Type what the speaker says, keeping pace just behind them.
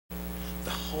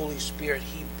Holy Spirit,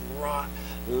 he brought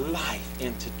life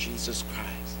into Jesus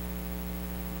Christ.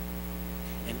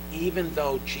 And even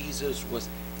though Jesus was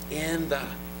in the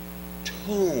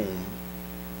tomb,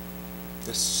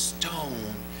 the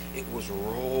stone, it was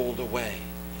rolled away,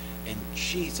 and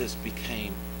Jesus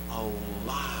became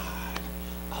alive,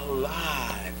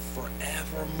 alive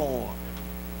forevermore.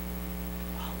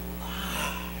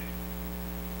 Alive.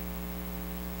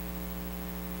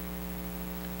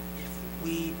 If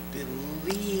we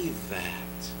believe that,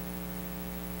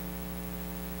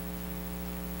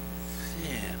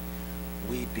 then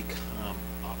we become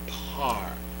a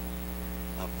part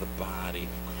of the body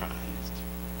of Christ.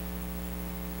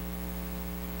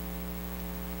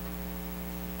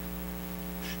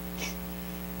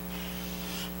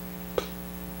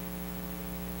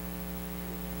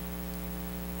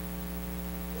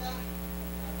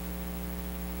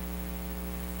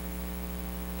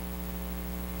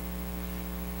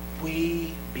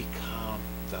 We become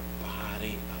the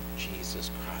body of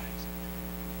Jesus Christ.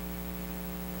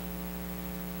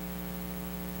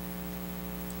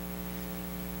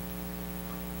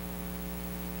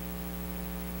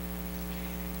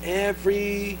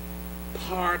 Every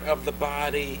part of the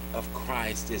body of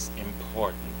Christ is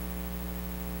important.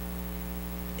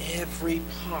 Every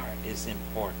part is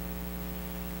important.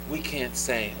 We can't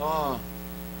say, oh,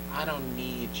 I don't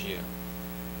need you.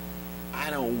 I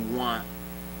don't want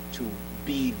to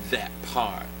be that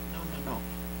part. No.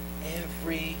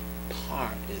 Every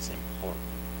part is important.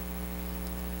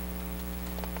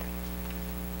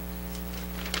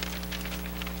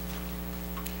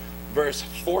 Verse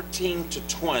 14 to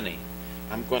 20.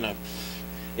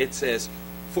 It says,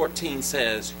 14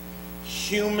 says,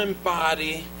 human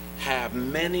body have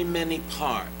many, many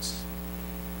parts.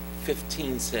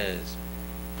 15 says,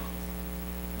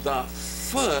 the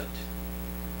foot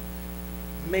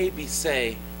maybe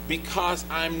say, because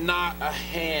I'm not a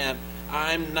hand,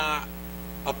 I'm not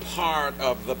a part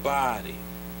of the body.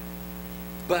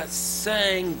 But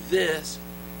saying this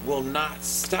will not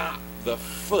stop the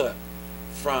foot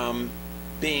from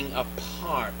being a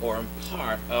part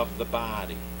of the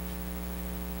body.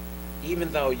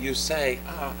 Even though you say,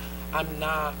 I'm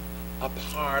not a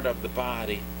part of the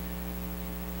body,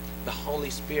 the Holy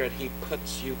Spirit, he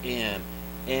puts you in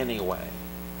anyway.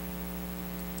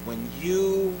 When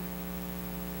you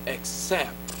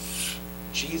accept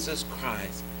Jesus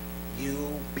Christ,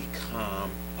 you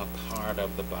become a part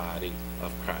of the body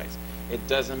of Christ. It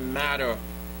doesn't matter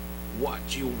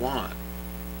what you want.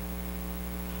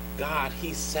 God,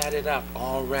 he set it up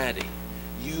already.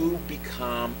 You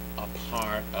become a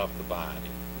part of the body,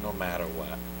 no matter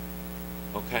what.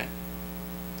 Okay?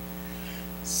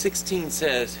 16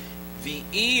 says, the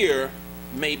ear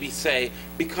maybe say,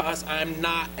 because I'm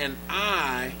not an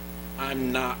eye,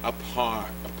 I'm not a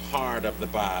part of the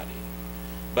body.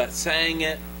 But saying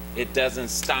it, it doesn't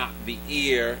stop the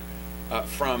ear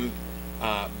from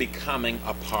becoming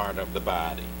a part of the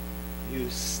body. You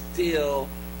still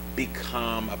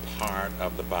become a part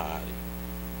of the body.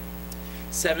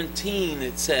 17,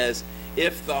 it says,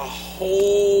 if the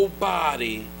whole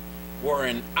body were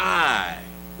an eye,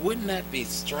 wouldn't that be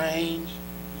strange?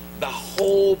 The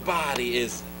whole body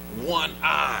is one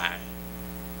eye.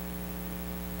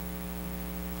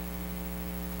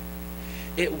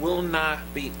 It will not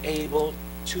be able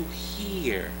to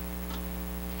hear.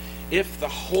 If the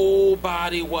whole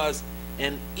body was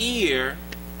an ear,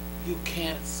 you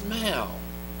can't smell.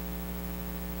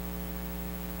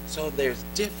 So there's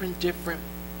different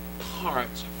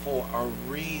parts for a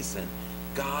reason.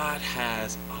 God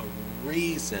has a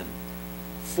reason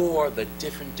for the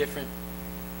different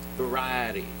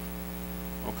variety.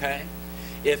 Okay?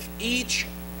 If each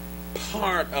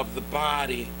part of the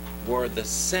body were the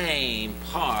same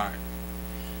part,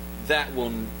 that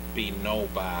will be no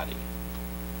body.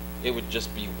 It would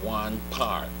just be one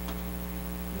part,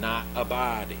 not a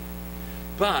body.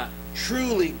 But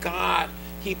truly God,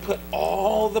 he put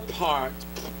all the parts,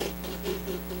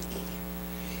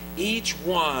 each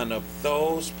one of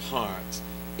those parts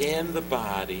in the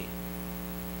body.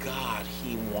 God,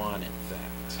 he wanted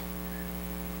that.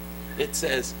 It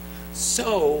says,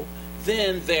 so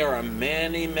then there are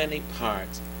many, many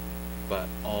parts, but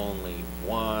only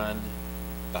one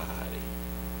body.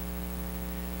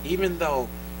 Even though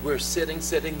we're sitting,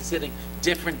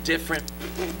 different,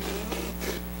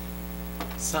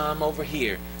 some over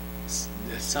here,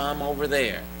 some over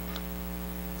there,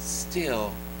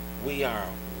 still we are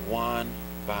one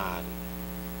body.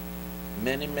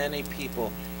 Many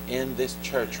people in this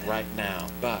church right now,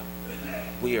 but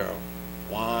we are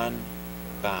one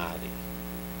body.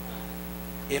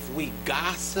 If we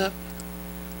gossip,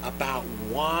 about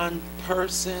one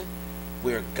person,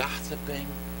 we're gossiping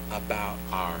about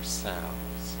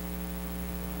ourselves.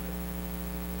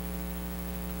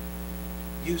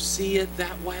 You see it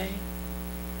that way?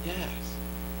 Yes.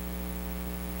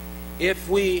 If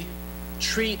we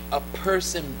treat a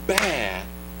person bad,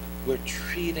 we're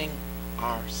treating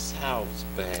ourselves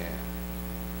bad.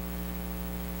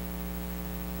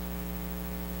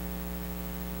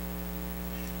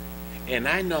 And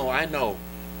I know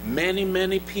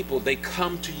many people, they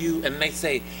come to you and they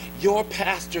say, your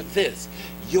pastor this,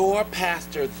 your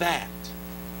pastor that.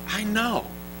 I know.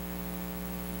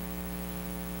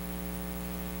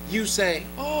 You say,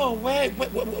 oh, wait.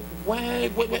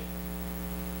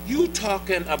 You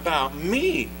talking about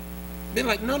me. They're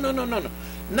like, no.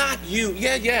 Not you.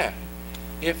 Yeah.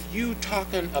 If you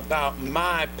talking about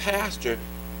my pastor,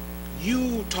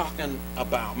 you talking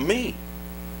about me.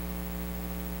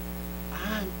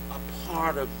 I'm a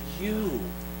part of you.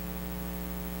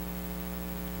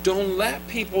 Don't let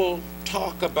people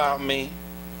talk about me.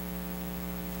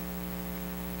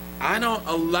 I don't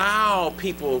allow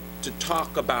people to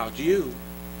talk about you.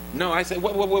 No, I say,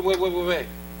 wait.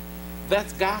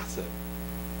 That's gossip.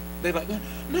 They're like,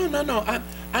 no.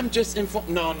 I'm just informed.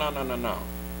 No.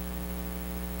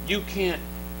 You can't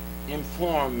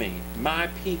inform me. My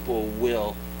people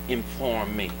will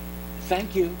inform me.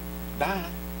 Thank you. Bye.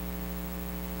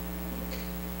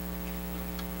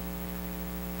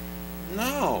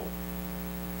 No.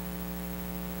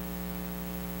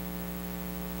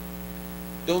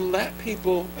 Don't let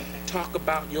people talk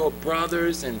about your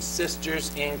brothers and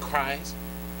sisters in Christ.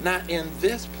 Not in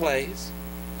this place.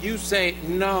 You say,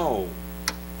 no.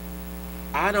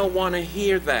 I don't want to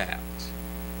hear that.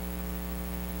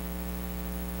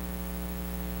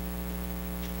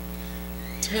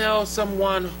 Tell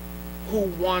someone who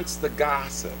wants the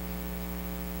gossip.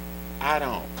 I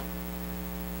don't.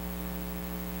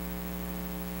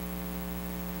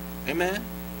 Amen?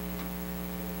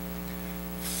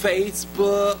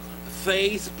 Facebook,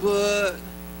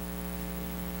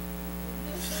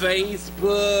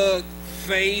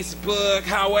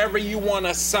 however you want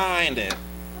to sign it.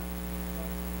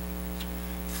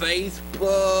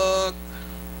 Facebook.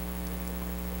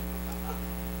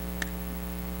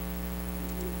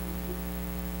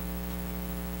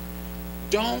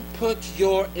 Don't put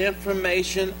your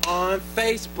information on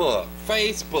Facebook,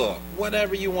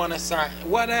 whatever you want to sign,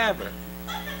 whatever.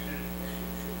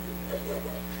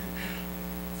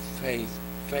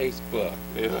 Facebook.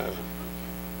 Yeah.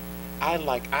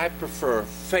 I prefer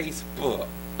Facebook.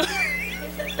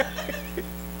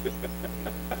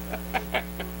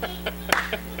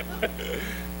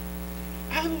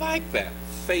 I like that.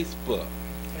 Facebook.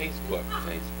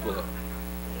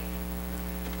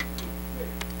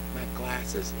 My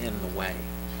glasses in the way.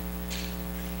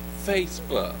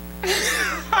 Facebook.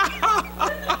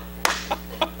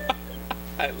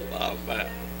 I love that.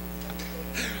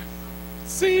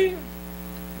 See?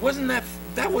 Wasn't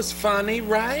that was funny,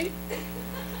 right?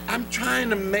 I'm trying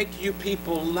to make you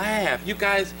people laugh. You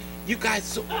guys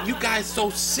so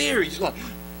serious. Like,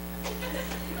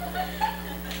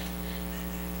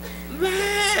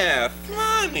 laugh,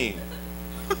 funny.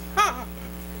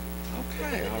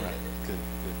 Okay, all right, good.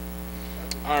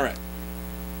 All right.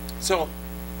 So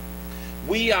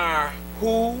we are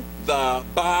who? The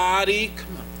body.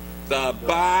 Come on. The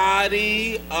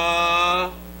body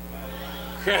of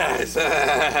Christ.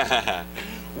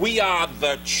 We are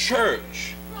the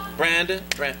church. Brandon.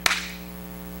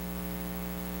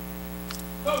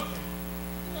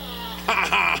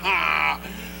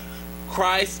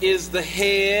 Christ is the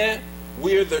head.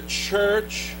 We're the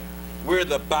church. We're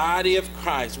the body of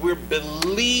Christ. We're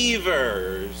believers.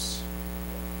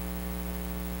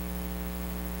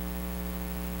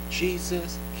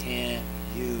 Jesus can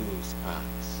use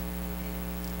us.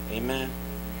 Amen.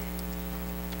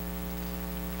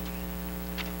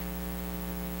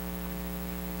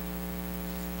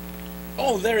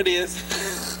 Oh, there it is.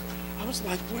 I was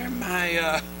like, where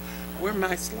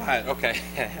my slide? Okay.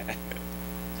 Thank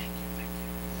you.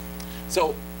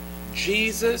 So,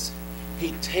 Jesus,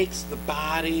 he takes the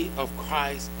body of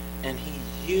Christ and he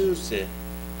uses it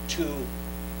to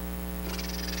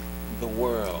the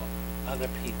world, other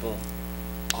people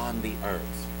on the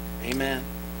earth. Amen.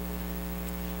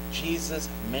 Jesus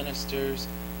ministers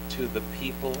to the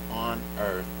people on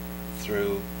earth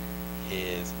through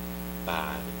his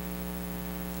body.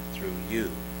 Through you,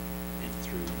 and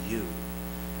through you,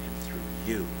 and through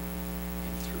you,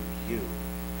 and through you,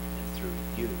 and through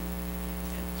you,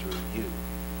 and through you,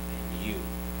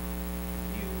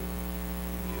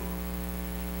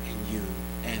 and you,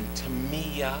 and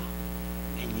Tamia,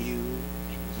 and you,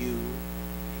 and you,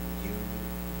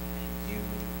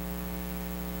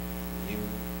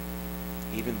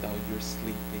 even though you're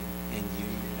sleeping, and you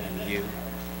and you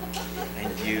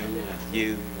and you and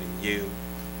you and you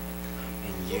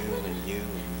and you and you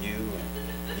and you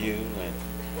and you and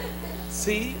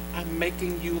see, I'm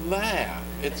making you laugh.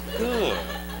 It's good.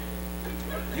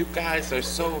 You guys are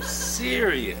so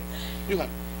serious. You're like,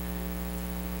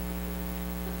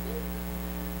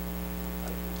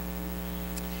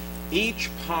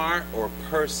 each part or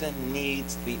person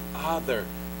needs the other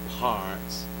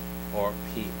parts or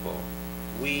people.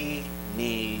 We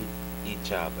need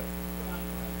each other.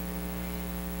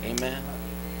 Amen?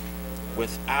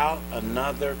 Without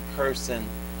another person,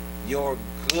 your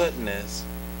goodness,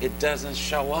 it doesn't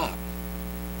show up.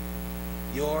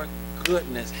 Your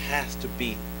goodness has to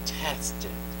be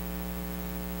tested.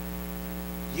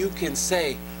 You can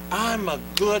say, I'm a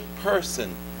good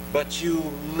person, but you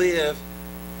live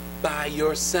by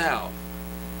yourself.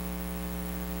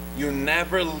 You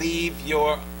never leave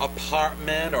your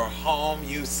apartment or home,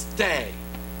 you stay.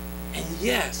 And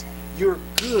yes, you're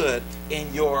good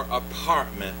in your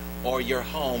apartment or your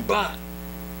home, but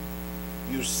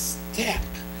you step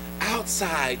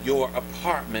outside your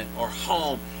apartment or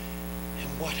home, and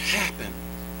what happened?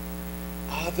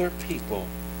 Other people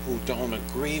who don't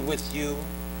agree with you,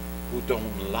 who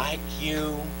don't like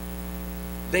you,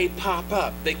 they pop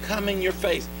up, they come in your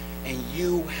face, and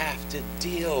you have to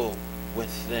deal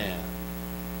with them.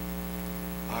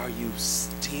 Are you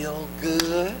still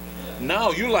good?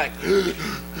 No, you're like,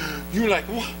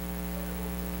 what?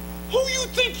 Who you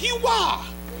think you are?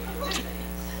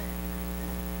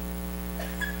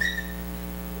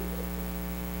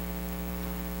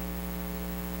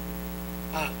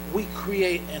 We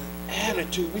create an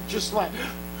attitude. We just like,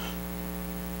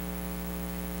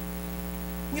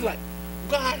 we like,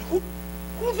 God, who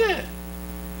then?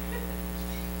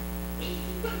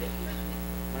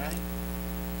 Right?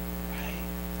 Right.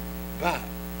 But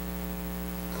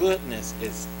goodness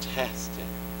is tested.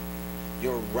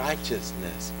 Your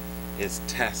righteousness is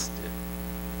tested.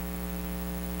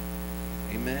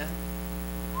 Amen?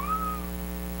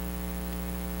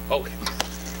 Okay.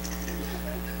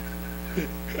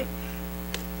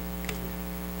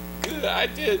 Good, I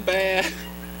did bad.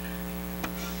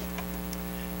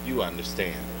 You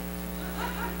understand.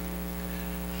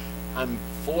 I'm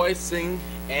voicing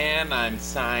and I'm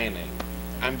signing.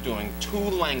 I'm doing 2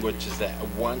 languages at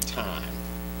one time.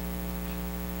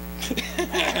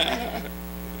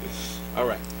 All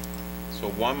right. So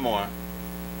one more.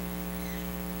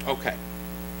 Okay.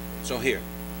 So here.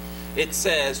 It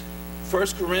says 1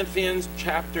 Corinthians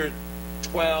chapter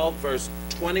 12 verse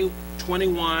 20,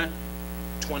 21,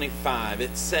 25.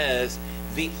 It says,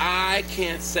 the eye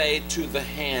can't say to the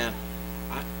hand,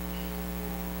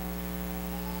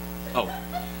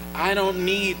 I don't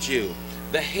need you.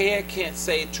 The head can't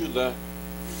say to the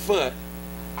foot,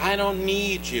 I don't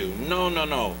need you. No, no,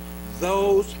 no.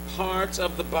 Those parts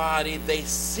of the body, they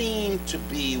seem to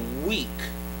be weak.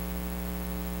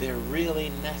 They're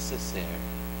really necessary.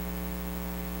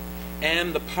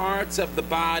 And the parts of the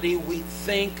body we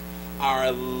think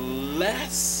are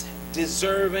less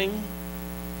deserving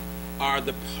are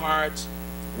the parts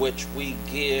which we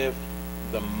give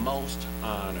the most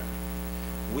honor.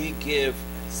 We give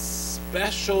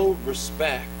special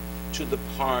respect to the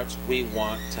parts we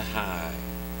want to hide.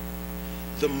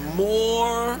 The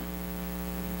more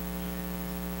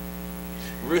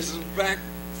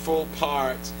respectful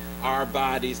parts our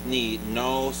bodies need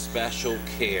no special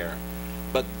care.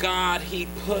 But God, He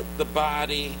put the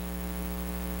body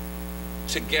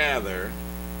together.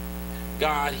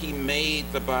 God, He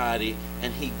made the body,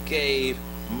 and He gave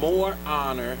more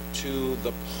honor to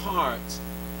the parts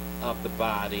of the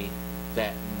body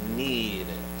that need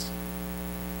it.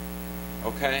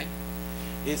 Okay?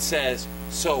 It says,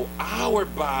 so our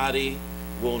body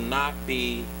will not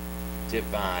be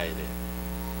divided.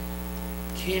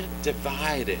 Can't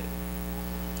divide it.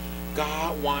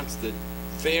 God wants the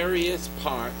various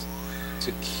parts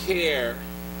to care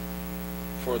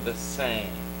for the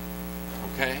same.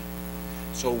 Okay?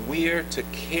 So we're to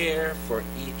care for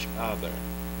each other.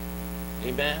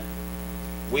 Amen?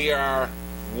 We are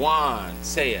one.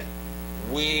 Say it.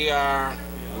 We are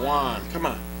one. Come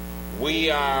on.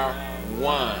 We are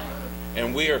one.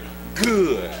 And we are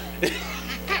good.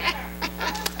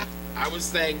 I was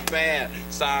saying bad.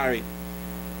 Sorry.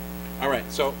 All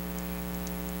right, so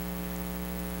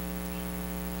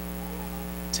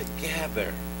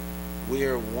together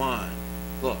we're one.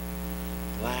 Look,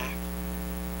 black,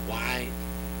 white,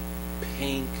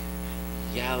 pink,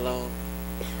 yellow,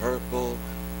 purple,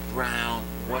 brown,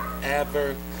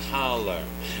 whatever color.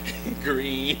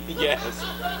 Green, yes.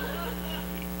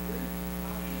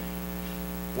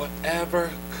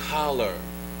 whatever color,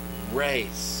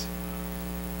 race,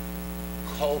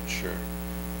 culture,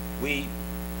 we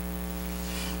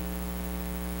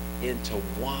into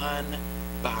one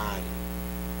body.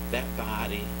 That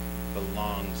body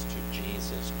belongs to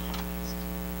Jesus Christ,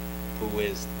 who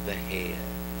is the head,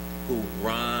 who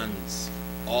runs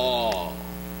all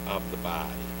of the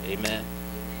body. Amen.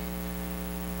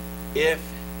 If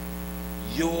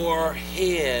your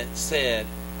head said,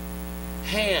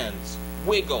 hands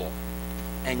wiggle,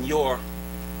 and your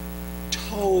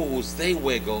toes, they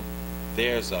wiggle,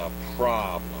 there's a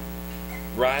problem,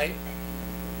 right?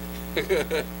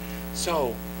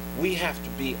 So we have to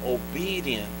be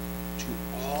obedient to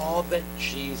all that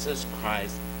Jesus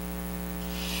Christ,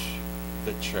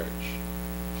 the church,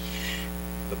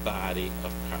 the body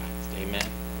of Christ, amen,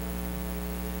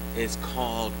 is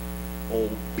called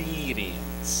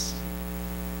obedience.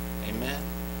 Amen.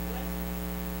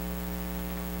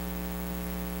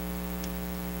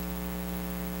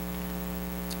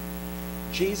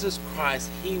 Jesus Christ,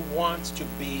 he wants to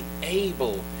be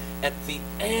able at the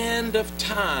end of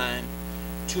time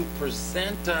to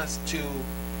present us to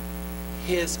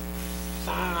his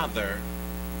Father.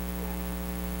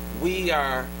 We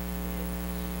are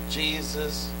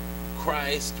Jesus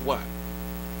Christ, what?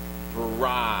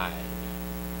 Bride.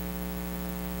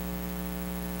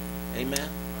 Amen?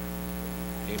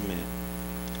 Amen.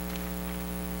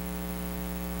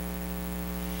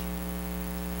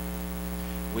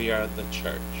 We are the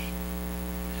church.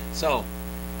 So,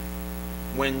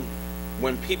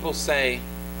 when people say,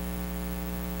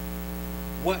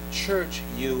 what church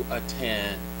you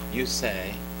attend, you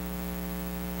say,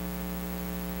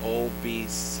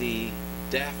 OBC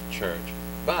Deaf Church.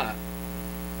 But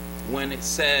when it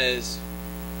says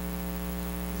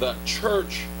the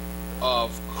Church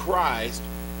of Christ,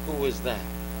 who is that?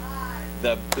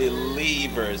 The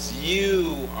believers.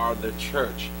 You are the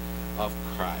church of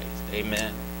Christ.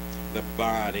 Amen. The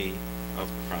body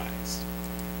of Christ.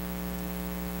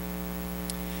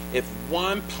 If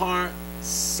one part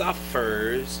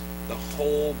suffers, the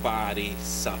whole body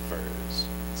suffers.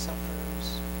 Suffers.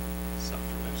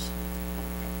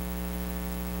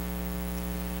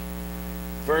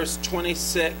 Verse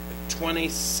 26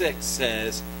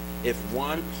 says, if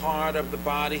one part of the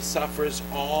body suffers,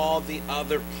 all the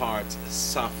other parts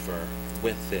suffer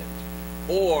with it.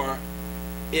 Or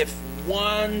if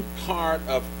one part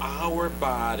of our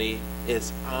body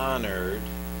is honored,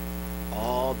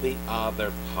 all the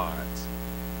other parts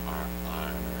are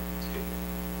honored too.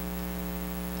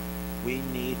 We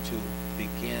need to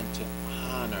begin to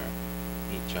honor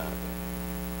each other.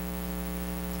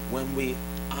 When we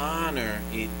honor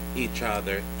each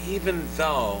other, even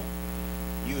though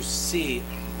you see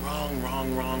wrong,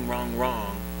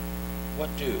 what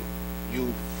do?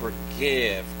 You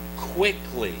forgive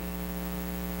quickly.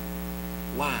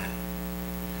 Why?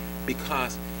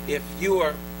 Because if you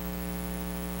are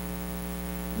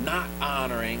not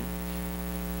honoring,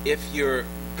 if you're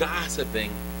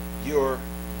gossiping, you're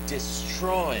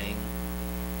destroying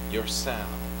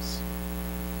yourselves.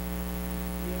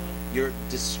 You're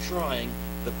destroying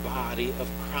the body of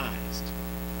Christ.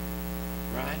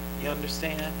 Right? You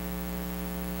understand?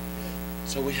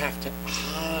 So we have to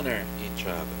honor each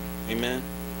other. Amen?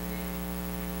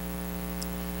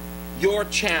 Your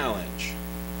challenge.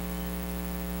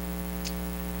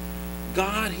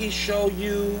 God, he showed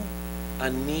you a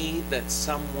need that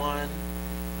someone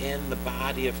in the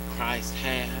body of Christ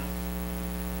have.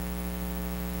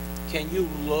 Can you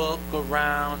look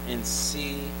around and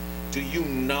see, do you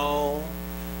know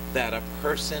that a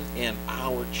person in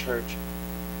our church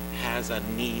has a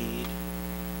need?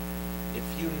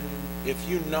 If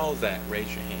you know that,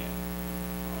 raise your hand.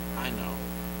 I know.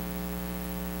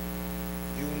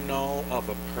 You know of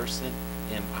a person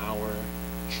in our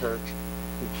church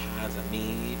who has a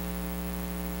need?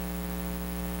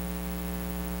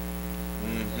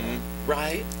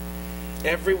 Right?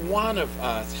 Every one of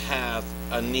us has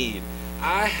a need.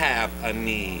 I have a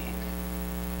need.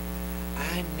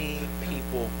 I need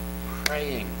people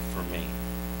praying for me.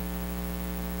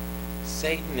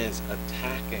 Satan is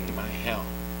attacking my health.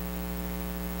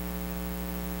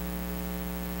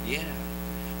 Yeah,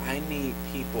 I need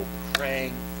people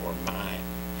praying for my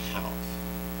health,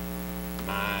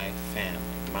 my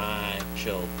family, my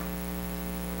children,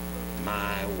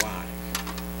 my wife.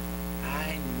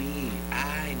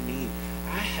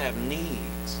 I have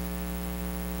needs.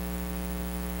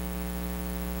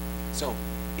 So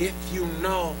if you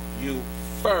know, you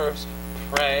first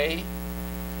pray,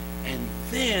 and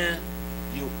then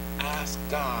you ask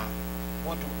God,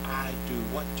 what do I do?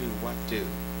 What do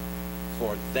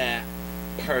for that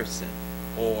person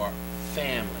or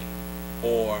family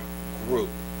or group.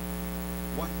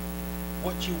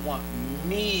 What you want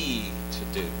me to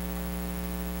do.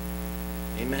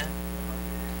 Amen?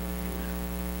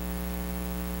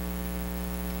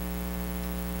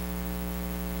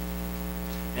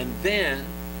 And then,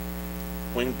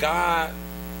 when God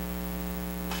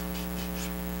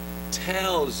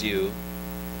tells you,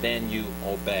 then you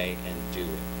obey and do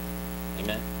it.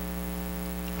 Amen?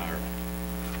 All right.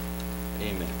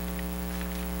 Amen.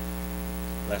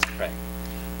 Let's pray.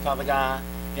 Father God,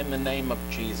 in the name of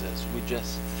Jesus, we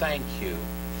just thank you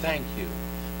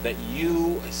that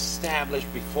you established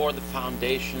before the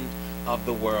foundation of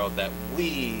the world that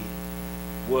we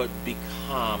would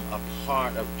become a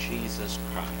part of Jesus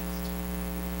Christ.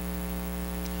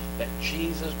 That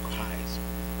Jesus Christ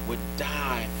would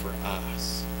die for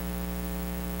us.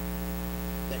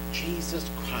 That Jesus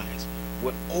Christ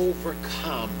would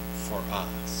overcome for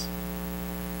us.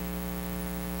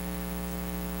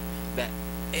 That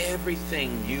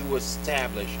everything you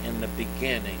established in the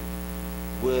beginning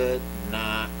would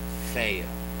not fail,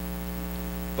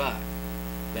 but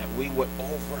that we would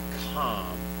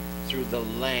overcome through the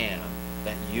Lamb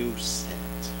that you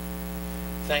sent.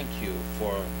 Thank you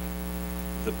for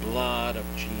the blood of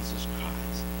Jesus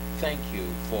Christ. Thank you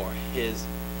for his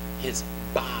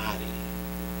body.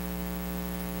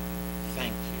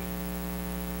 Thank you.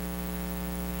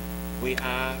 We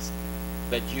ask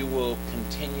that you will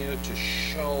continue to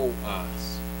show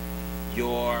us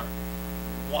your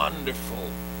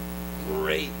wonderful,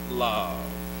 great love.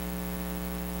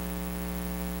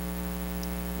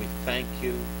 We thank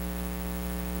you.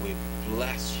 We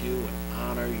bless you and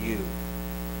honor you.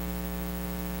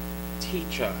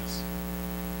 Teach us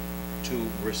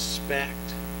to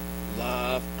respect,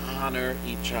 love, honor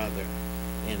each other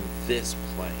in this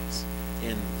place,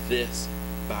 in this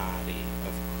body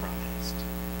of Christ.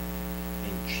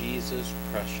 In Jesus'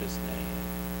 precious name,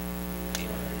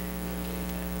 amen.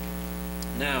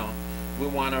 Now, we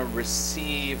want to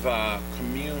receive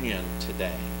communion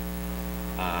today.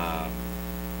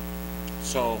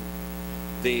 So,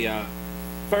 the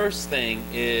first thing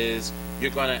is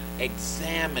you're going to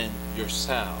examine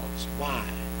yourselves. Why?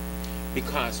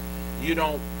 Because you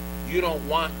don't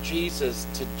want Jesus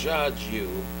to judge you,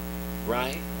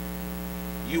 right?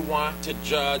 You want to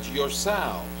judge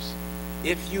yourselves.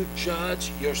 If you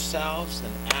judge yourselves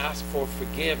and ask for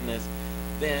forgiveness,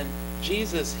 then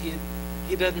Jesus,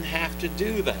 he doesn't have to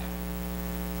do that.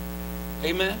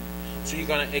 Amen? So you're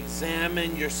going to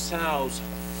examine yourselves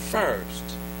first,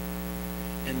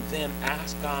 and then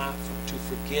ask God to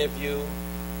forgive you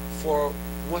for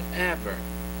whatever.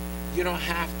 You don't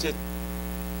have to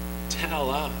tell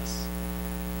us.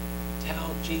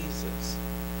 Tell Jesus.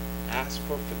 Ask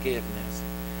for forgiveness.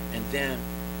 And then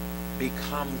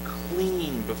become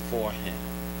clean before him.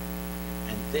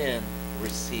 And then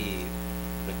receive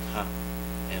the cup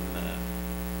and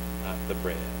the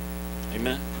bread.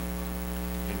 Amen?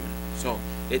 Amen. So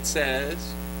it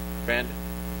says, Brandon,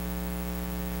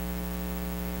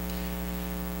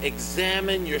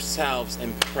 examine yourselves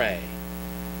and pray.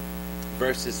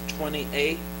 Verses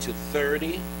 28 to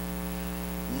 30.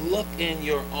 Look in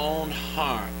your own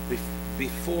heart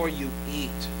before you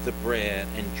eat the bread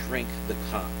and drink the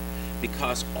cup.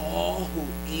 Because all who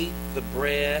eat the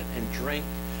bread and drink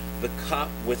the cup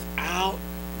without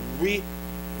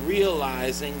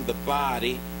realizing the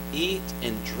body eat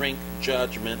and drink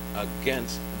judgment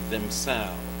against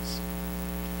themselves.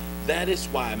 That is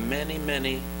why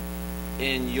many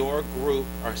in your group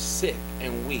are sick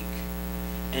and weak,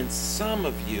 and some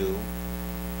of you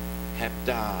have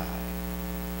died.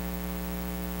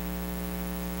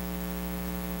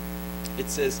 It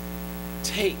says,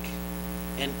 take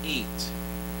and eat.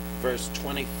 Verse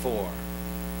 24.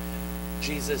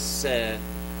 Jesus said,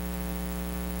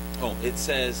 it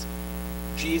says,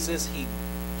 Jesus, he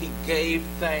gave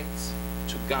thanks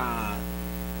to God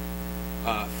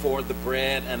for the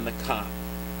bread and the cup.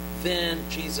 Then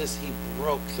Jesus, he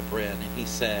broke the bread and he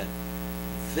said,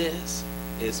 this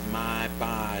is my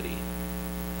body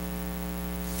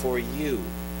for you.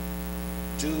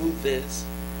 Do this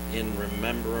in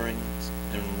remembrance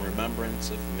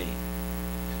of me.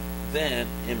 Then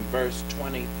in verse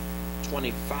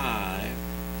 25,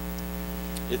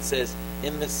 it says,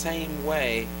 in the same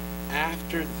way,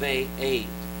 after they ate,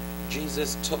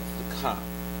 Jesus took the cup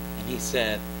and he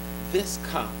said, this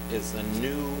cup is the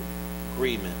new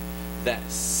agreement that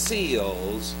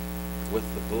seals with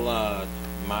the blood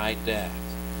my death.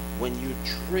 When you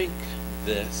drink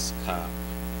this cup,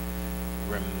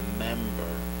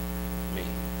 remember me.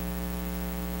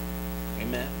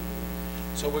 Amen.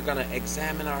 So we're going to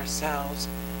examine ourselves.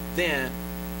 Then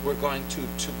we're going to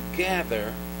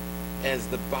together, as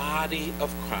the body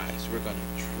of Christ, we're going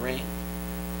to drink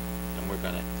and we're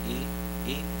going to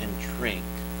eat and drink,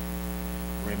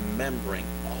 remembering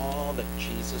all that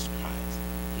Jesus Christ,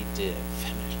 he did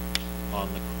finish on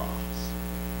the cross.